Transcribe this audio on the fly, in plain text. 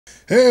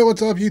Hey,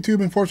 what's up YouTube?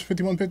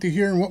 Enforcer5150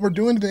 here, and what we're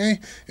doing today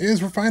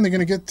is we're finally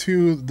going to get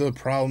to the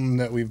problem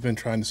that we've been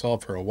trying to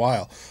solve for a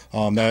while.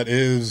 That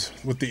is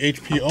with the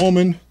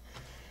HP-Omen,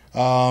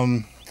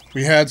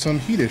 we had some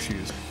heat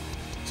issues.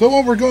 So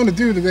what we're going to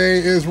do today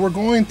is we're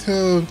going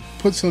to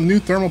put some new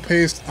thermal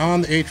paste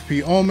on the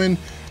HP-Omen.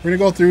 We're going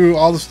to go through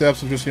all the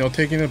steps of just,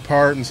 taking it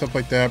apart and stuff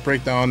like that,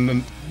 break down,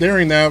 and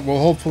during that we'll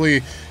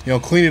hopefully,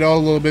 clean it out a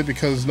little bit,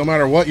 because no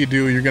matter what you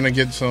do, you're going to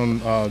get some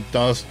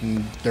dust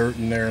and dirt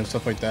in there and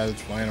stuff like that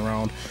that's flying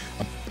around.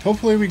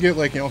 Hopefully we get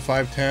like,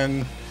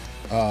 5-10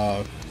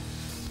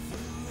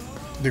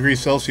 degrees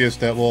Celsius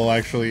that will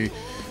actually,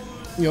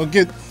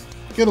 get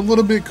a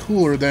little bit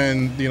cooler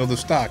than, the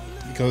stock.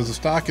 Because the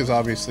stock is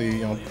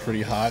obviously,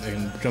 pretty hot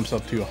and jumps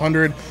up to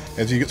 100.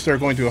 As you start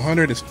going to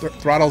 100, it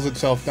throttles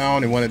itself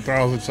down, and when it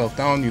throttles itself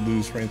down, you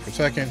lose frames per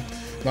second.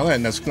 Now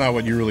that's not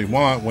what you really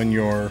want when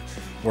you're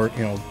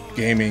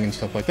gaming and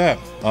stuff like that.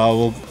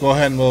 We'll go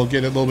ahead and we'll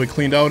get it a little bit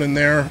cleaned out in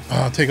there.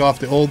 Take off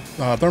the old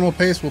thermal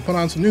paste. We'll put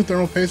on some new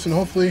thermal paste, and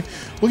hopefully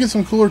we'll get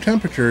some cooler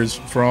temperatures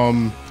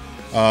from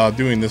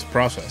doing this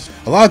process.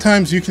 A lot of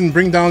times you can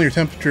bring down your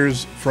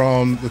temperatures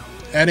from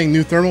adding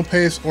new thermal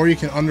paste, or you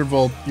can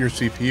undervolt your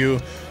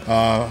CPU.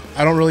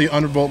 I don't really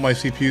undervolt my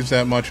CPUs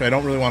that much. I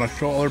don't really want to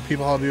show other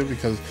people how to do it,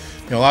 because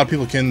a lot of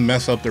people can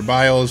mess up their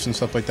BIOS and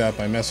stuff like that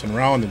by messing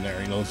around in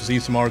there. See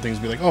some other things,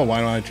 be like, oh, why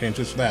don't I change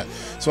this or that?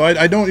 So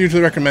I don't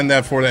usually recommend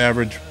that for the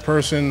average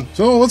person.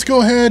 So let's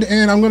go ahead,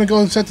 and I'm going to go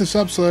and set this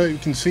up so that you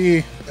can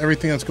see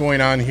everything that's going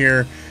on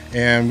here,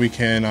 and we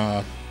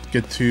can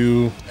get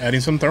to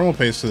adding some thermal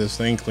paste to this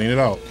thing, clean it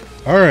out.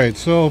 Alright,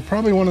 so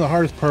probably one of the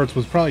hardest parts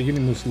was probably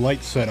getting this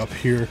light set up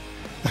here.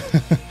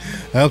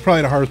 That was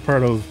probably the hardest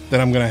part that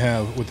I'm going to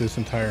have with this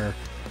entire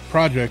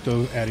project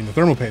of adding the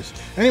thermal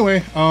paste. Anyway,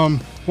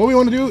 what we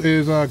want to do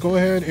is go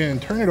ahead and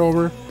turn it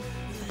over.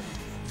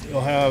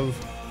 You'll have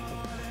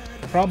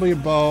probably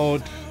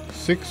about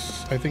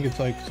 6, I think it's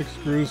like 6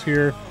 screws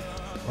here.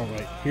 All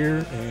right,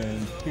 here,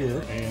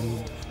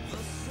 and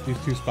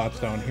these 2 spots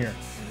down here.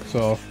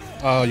 So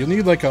you'll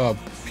need like a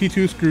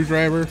P2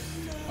 screwdriver.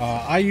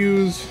 I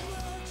use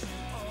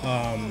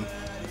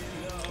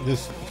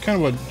this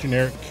kind of a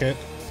generic kit,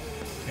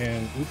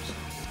 and oops,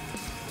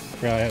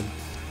 I had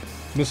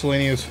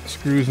miscellaneous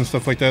screws and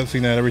stuff like that,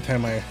 seeing that every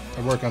time I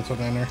work on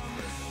something in there.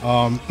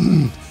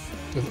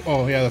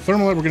 Oh yeah, the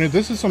thermal that we're gonna do,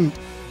 this is some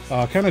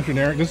kind of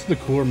generic. This is the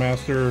Cooler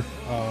Master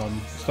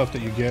stuff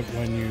that you get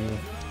when you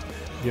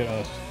get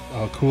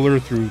a cooler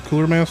through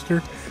Cooler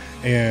Master,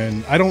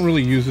 and I don't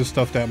really use this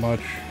stuff that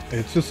much.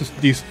 It's just this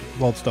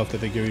default stuff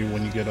that they give you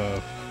when you get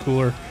a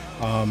cooler.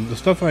 The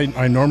stuff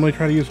I normally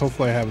try to use,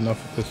 hopefully I have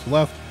enough of this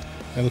left.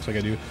 It looks like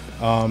I do.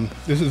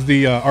 This is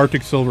the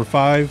Arctic Silver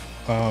 5.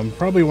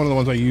 Probably one of the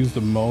ones I use the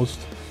most.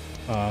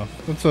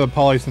 It's a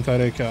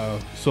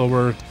polysynthetic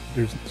silver.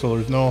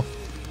 There's no,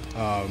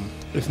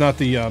 it's not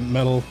the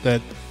metal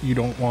that you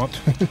don't want.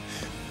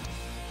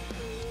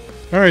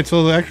 Alright,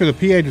 so actually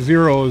the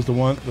PH0 is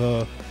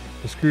the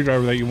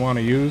screwdriver that you want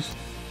to use.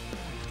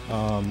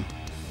 The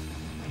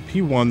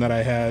P1 that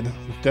I had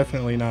was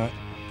definitely not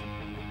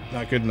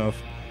good enough.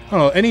 I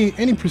don't know,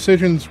 any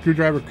precision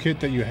screwdriver kit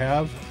that you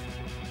have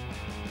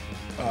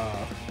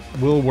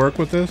will work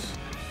with this,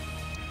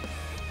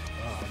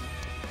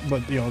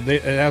 but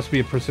it has to be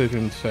a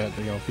precision set.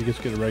 If you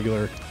just get a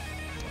regular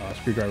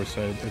screwdriver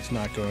set, it's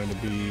not going to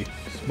be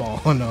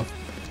small enough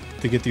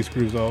to get these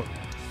screws out.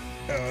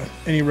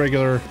 Any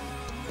regular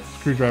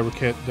screwdriver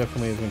kit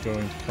definitely isn't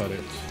going to cut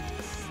it.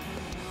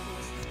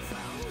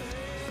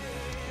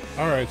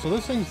 Alright, so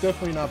this thing's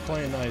definitely not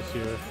playing nice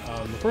here.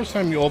 The first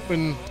time you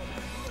open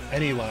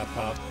any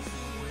laptop,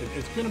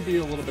 it's going to be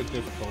a little bit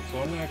difficult. So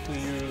I'm going to actually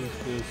use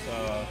this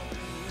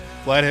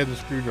flathead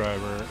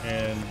screwdriver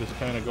and just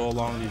kind of go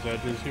along these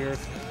edges here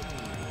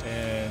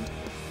and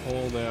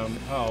pull them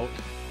out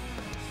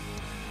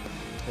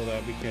so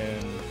that we can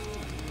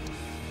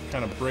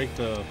kind of break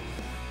the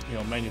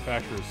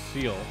manufacturer's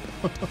seal.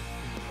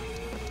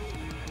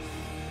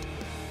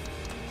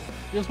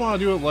 You just want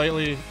to do it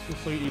lightly,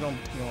 just so you don't,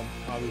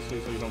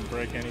 obviously, so you don't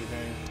break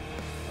anything.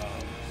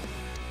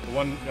 The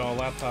one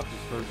laptop is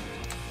first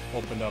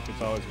opened up,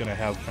 it's always going to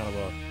have kind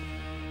of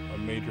a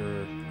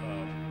major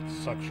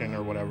suction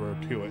or whatever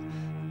to it.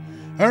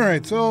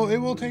 Alright, so it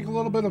will take a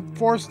little bit of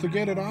force to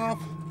get it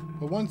off,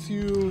 but once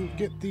you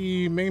get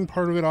the main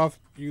part of it off,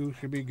 you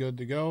should be good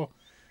to go.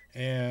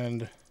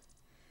 And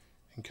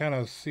kind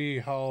of see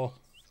how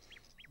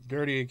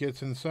dirty it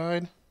gets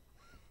inside,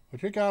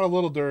 which it got a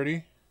little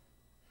dirty.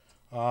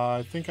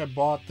 I think I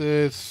bought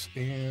this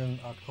in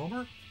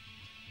October.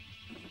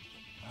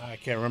 I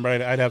can't remember.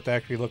 I'd have to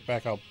actually look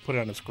back. I'll put it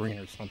on the screen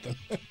or something.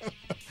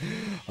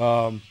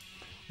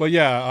 But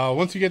yeah,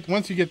 once you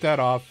get that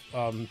off,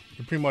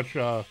 you're pretty much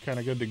kind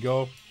of good to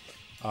go.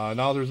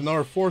 Now there's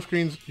another 4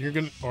 screws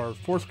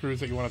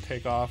that you want to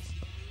take off.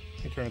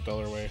 Let me turn it the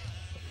other way.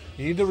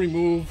 You need to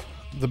remove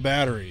the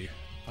battery.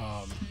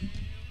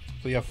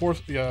 So you have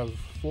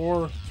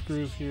 4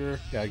 screws here.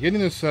 Yeah,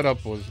 getting this set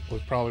up was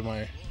probably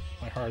my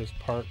hardest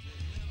part.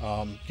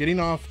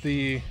 Getting off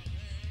the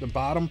the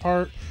bottom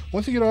part,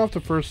 once you get it off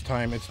the first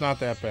time, it's not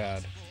that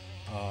bad.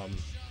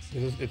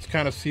 It's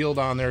kind of sealed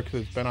on there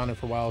because it's been on there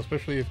for a while,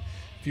 especially if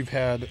you've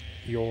had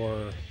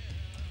your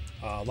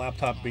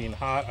laptop being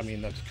hot. I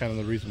mean, that's kind of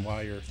the reason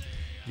why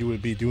you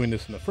would be doing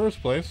this in the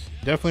first place.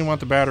 Definitely want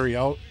the battery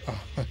out.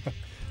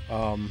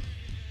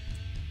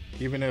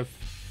 Even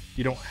if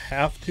you don't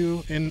have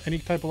to in any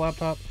type of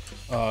laptop,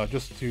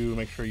 just to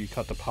make sure you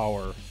cut the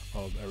power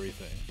of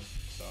everything.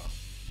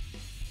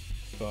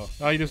 So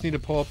now you just need to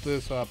pull up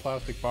this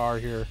plastic bar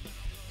here,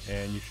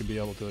 and you should be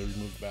able to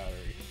remove the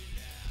battery.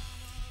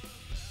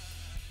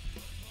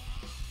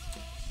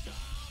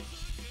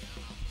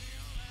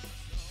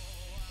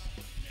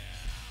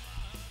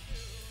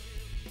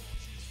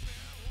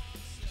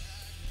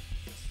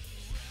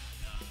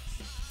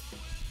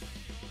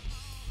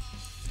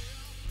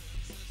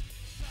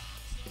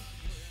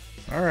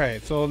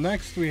 Alright, so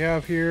next we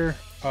have here,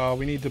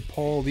 we need to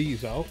pull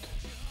these out.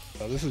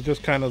 This is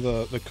just kind of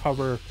the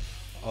cover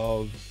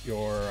of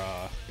your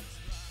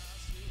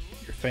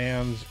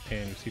fans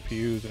and your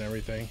CPUs and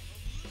everything.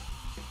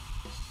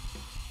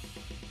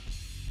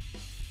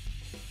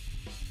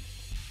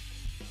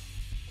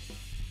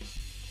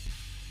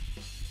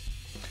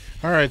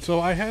 Alright, so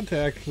I had to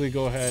actually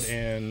go ahead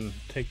and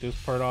take this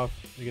part off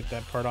to get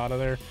that part out of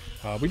there.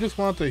 We just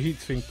want the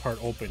heatsink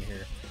part open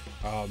here,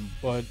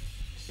 but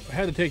I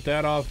had to take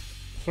that off.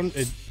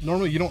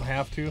 Normally you don't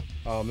have to.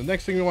 The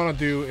next thing we want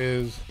to do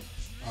is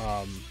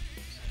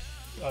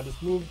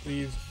just move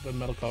the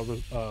metal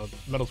covers,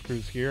 metal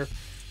screws here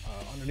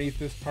underneath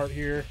this part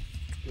here.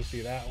 You'll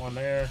see that one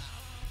there,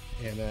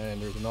 and then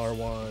there's another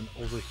one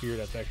over here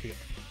that's actually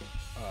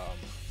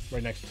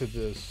right next to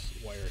this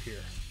wire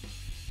here.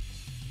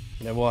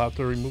 And then we'll have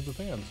to remove the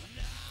fans.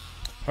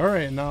 All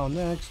right, now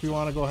next we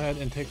want to go ahead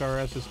and take our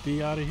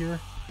SSD out of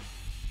here.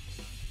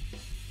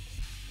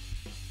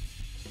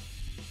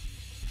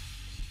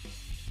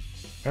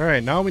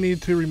 Alright, now we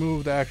need to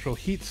remove the actual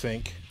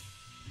heatsink,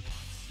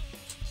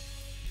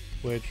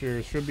 which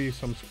there should be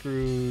some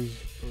screws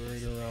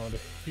right around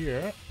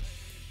here.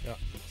 Yeah.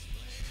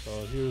 So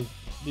here's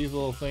these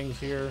little things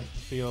here.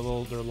 See a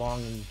little, they're long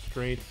and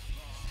straight,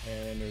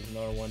 and there's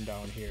another one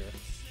down here.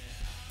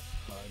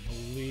 I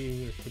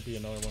believe there should be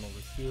another one over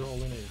here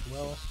holding it as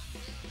well.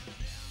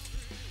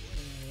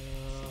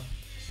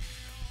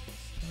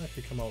 That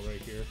should come out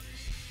right here.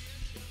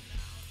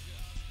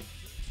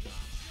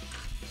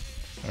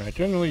 Alright,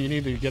 generally you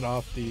need to get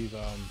off these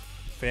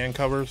fan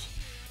covers,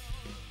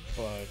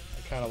 but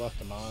I kind of left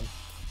them on.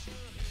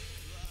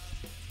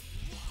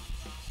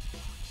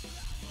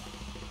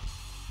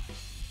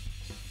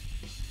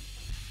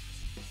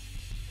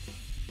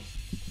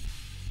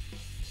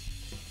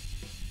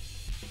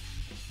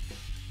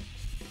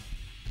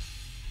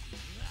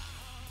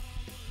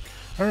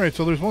 Alright,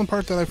 so there's one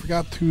part that I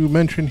forgot to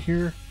mention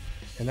here,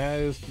 and that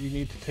is you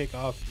need to take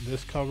off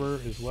this cover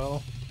as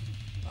well.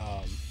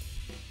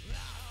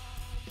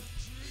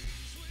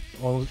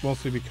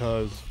 Mostly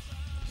because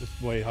it's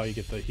the way how you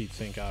get the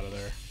heatsink out of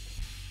there.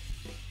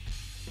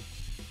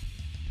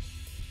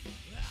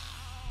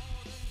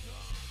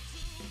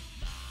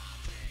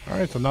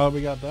 Alright, so now that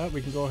we got that,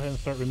 we can go ahead and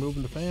start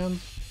removing the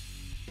fans.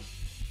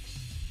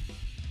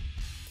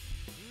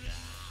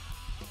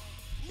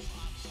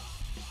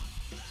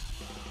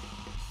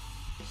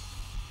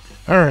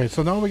 Alright,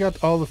 so now we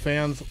got all the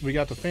fans. We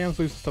got the fans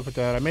loose and stuff like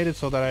that. I made it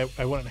so that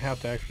I wouldn't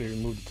have to actually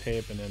remove the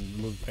tape and then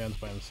remove the fans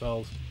by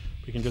themselves.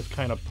 We can just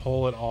kind of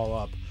pull it all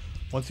up.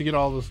 Once you get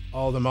all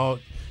of them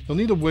out, you'll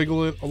need to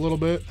wiggle it a little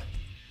bit.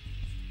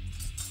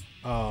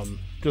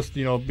 Just,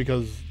 you know,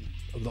 because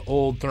of the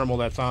old thermal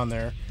that's on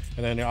there.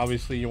 And then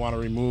obviously you want to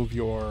remove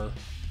your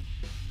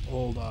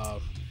old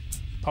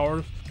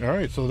powers.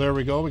 Alright, so there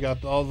we go. We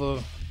got all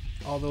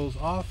those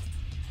off.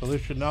 So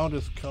this should now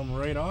just come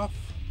right off.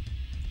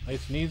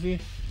 Nice and easy.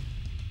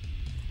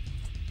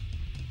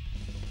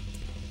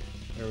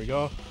 There we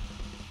go.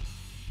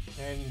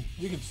 And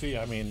you can see,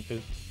 I mean,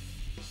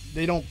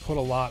 they don't put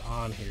a lot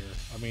on here.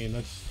 I mean,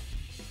 that's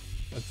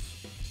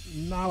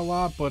not a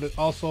lot, but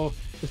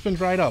it's been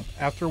dried up.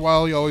 After a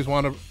while, you always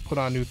want to put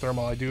on new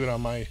thermal. I do it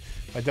on my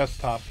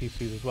desktop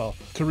PCs as well.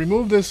 To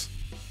remove this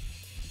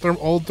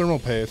old thermal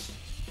paste,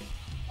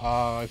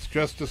 it's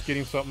just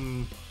getting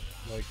something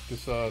like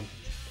this.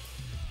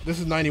 This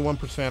is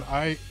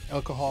 91%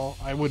 alcohol.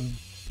 I would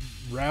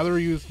rather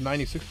use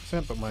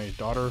 96%, but my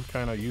daughter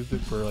kind of used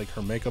it for like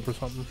her makeup or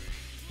something.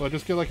 But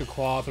just get like a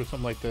cloth or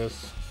something like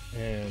this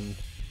and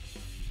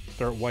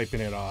start wiping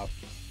it off.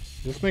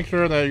 Just make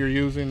sure that you're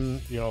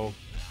using, you know,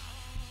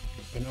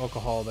 an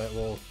alcohol that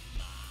will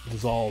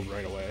dissolve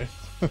right away.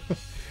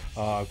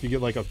 If you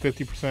get like a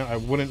 50%, I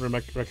wouldn't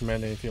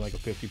recommend anything like a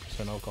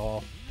 50%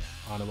 alcohol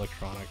on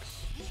electronics.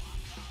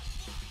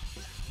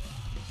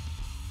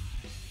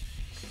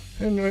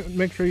 And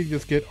make sure you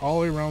just get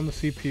all the way around the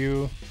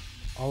CPU,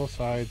 all the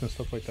sides and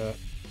stuff like that.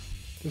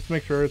 Just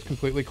make sure it's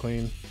completely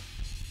clean.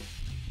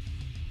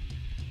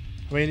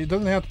 I mean, it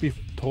doesn't have to be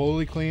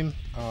totally clean.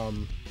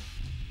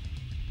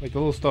 Like the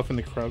little stuff in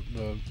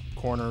the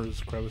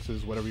corners,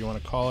 crevices, whatever you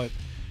want to call it,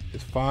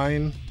 is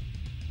fine.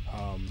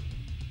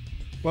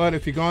 But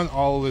if you've gone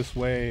all this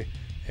way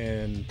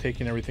and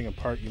taking everything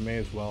apart, you may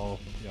as well,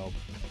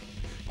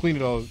 clean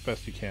it all as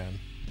best you can.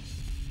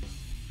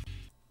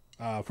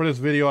 For this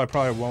video, I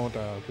probably won't,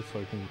 just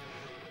so I can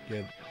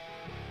get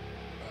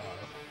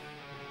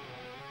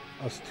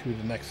us to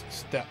the next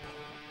step.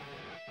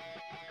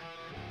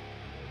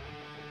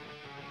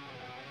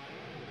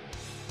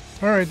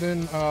 Alright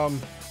then,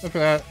 after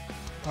that,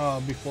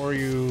 before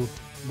you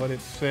let it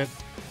sit,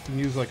 you can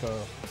use like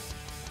a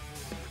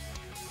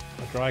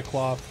dry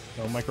cloth,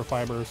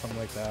 microfiber or something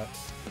like that,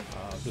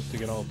 just to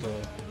get all the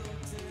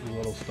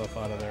little stuff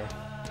out of there.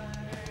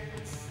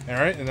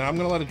 Alright, and then I'm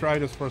going to let it dry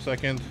just for a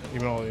second,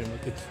 even though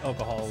it's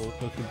alcohol,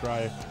 it should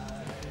dry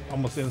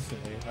almost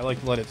instantly. I like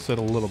to let it sit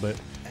a little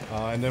bit,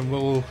 and then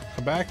we'll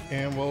come back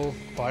and we'll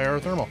apply our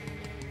thermal.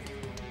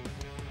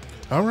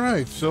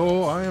 Alright,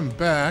 so I am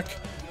back.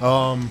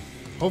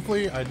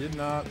 Hopefully I did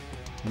not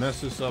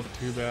mess this up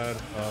too bad,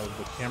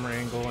 the camera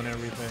angle and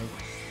everything,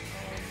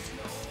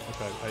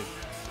 which I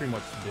pretty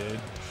much did.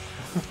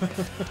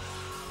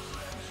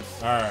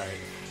 Alright,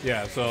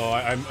 yeah, so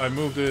I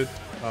moved it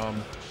a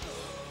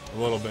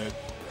little bit,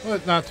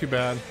 but not too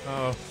bad.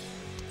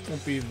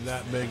 Won't be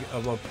that big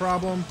of a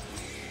problem.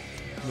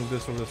 Move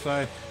this over the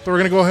side. So we're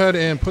going to go ahead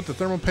and put the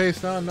thermal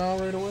paste on now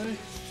right away.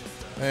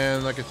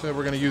 And like I said,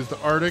 we're going to use the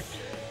Arctic.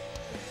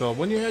 So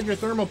when you add your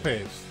thermal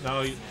paste,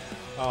 now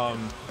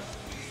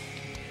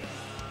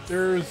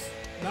there's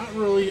not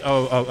really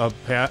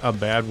a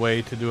bad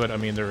way to do it. I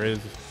mean, there is,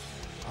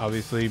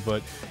 obviously,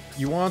 but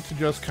you want to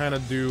just kind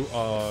of do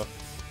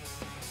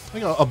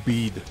like a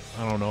bead.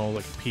 I don't know,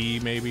 like a pea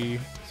maybe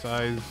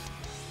size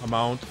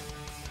amount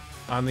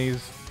on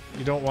these.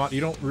 You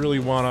don't really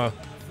want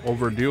to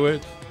overdo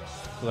it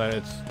so that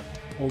it's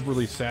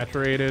overly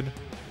saturated,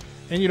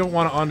 and you don't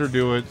want to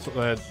underdo it so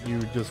that you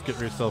just get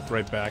yourself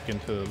right back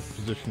into the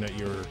position that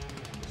you're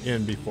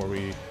in before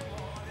we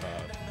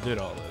did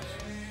all this.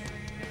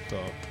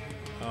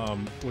 So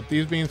with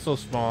these being so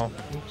small,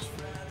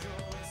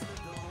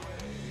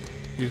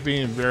 these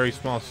being very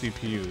small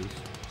CPUs,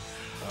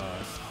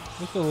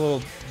 just a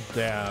little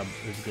dab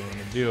is going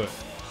to do it.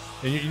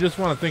 And you just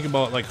want to think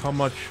about like how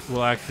much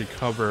will actually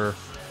cover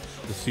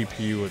the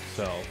CPU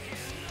itself.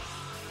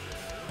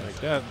 Like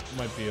that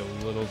might be a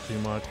little too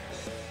much.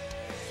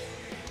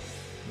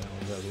 That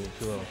one's a little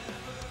too low.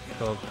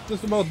 So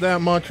just about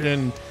that much,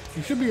 and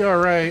you should be all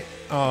right.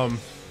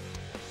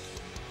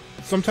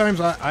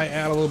 Sometimes I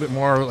add a little bit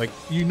more. Like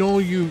you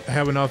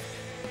have enough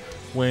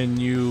when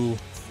you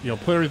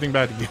put everything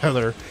back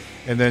together,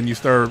 and then you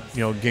start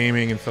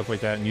gaming and stuff like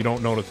that, and you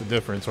don't notice a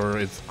difference, or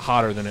it's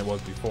hotter than it was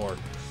before.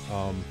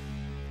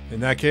 In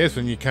that case,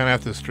 then you kind of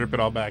have to strip it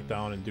all back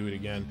down and do it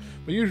again.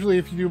 But usually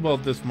if you do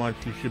about this much,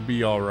 you should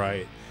be all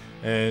right.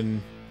 And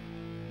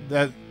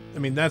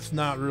that's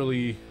not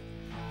really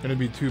going to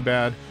be too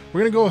bad.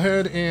 We're going to go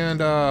ahead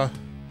and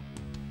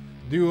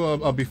do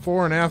a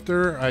before and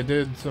after. I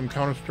did some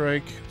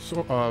Counter-Strike,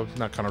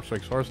 not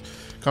Counter-Strike Source,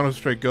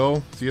 Counter-Strike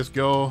Go,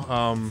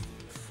 CSGO,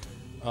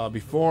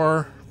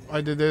 before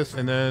I did this,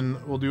 and then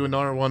we'll do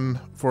another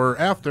one for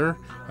after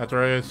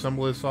I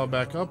assemble this all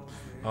back up.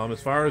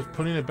 As far as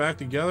putting it back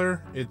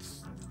together,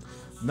 it's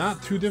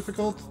not too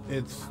difficult.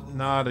 It's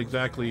not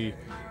exactly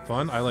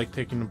fun. I like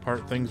taking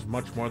apart things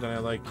much more than I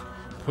like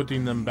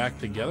putting them back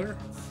together.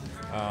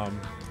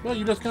 Well,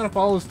 you just kind of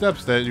follow the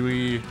steps that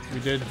we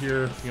did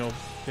here,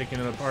 taking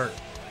it apart.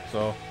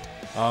 So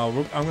I'm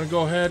going to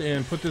go ahead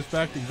and put this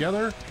back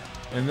together,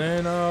 and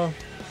then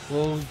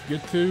we'll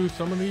get to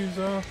some of these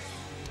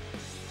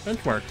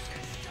benchmarks.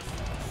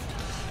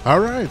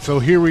 All right, so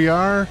here we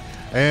are.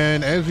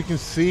 And as you can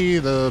see,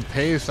 the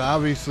paste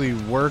obviously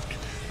worked.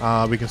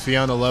 We can see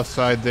on the left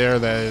side there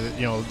that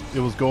it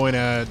was going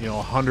at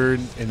 100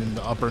 in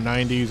the upper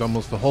 90s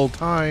almost the whole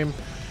time.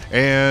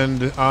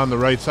 And on the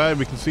right side,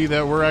 we can see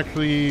that we're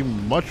actually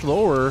much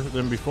lower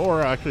than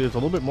before. Actually, it's a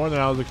little bit more than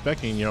I was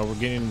expecting. We're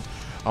getting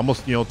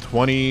almost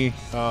 20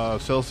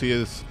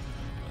 Celsius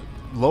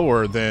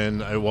lower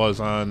than it was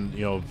on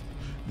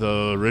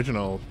the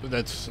original.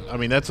 That's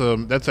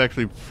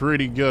actually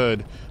pretty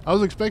good. I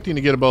was expecting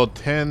to get about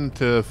 10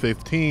 to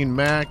 15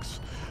 max,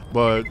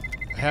 but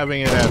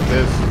having it at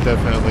this is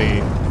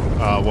definitely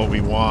what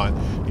we want.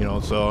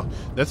 So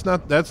that's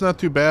not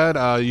too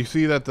bad. You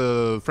see that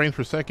the frames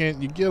per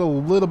second, you get a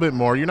little bit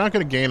more. You're not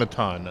going to gain a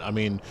ton. I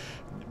mean,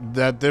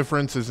 that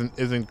difference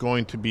isn't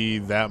going to be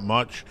that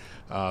much.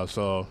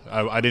 So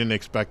I didn't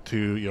expect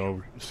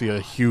to see a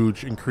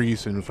huge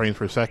increase in frames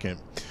per second.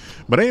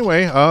 But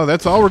anyway,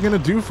 that's all we're going to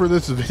do for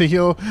this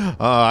video.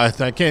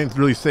 I can't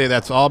really say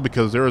that's all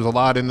because there was a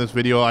lot in this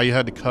video. I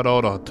had to cut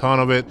out a ton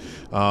of it.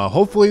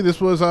 Hopefully this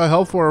was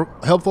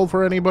helpful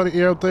for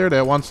anybody out there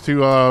that wants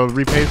to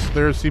repaste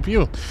their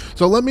CPU.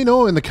 So let me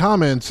know in the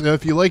comments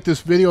if you like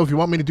this video, if you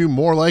want me to do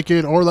more like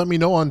it, or let me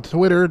know on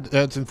Twitter.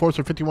 That's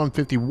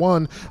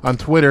Enforcer5151 on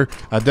Twitter.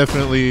 I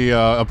definitely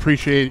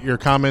appreciate your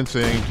comments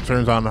and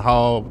concerns on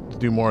how to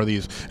do more of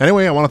these.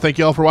 Anyway, I want to thank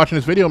you all for watching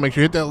this video. Make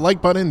sure you hit that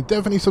like button.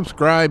 Definitely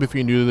subscribe if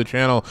you're new to the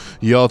channel.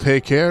 Y'all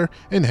take care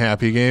and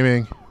happy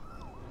gaming.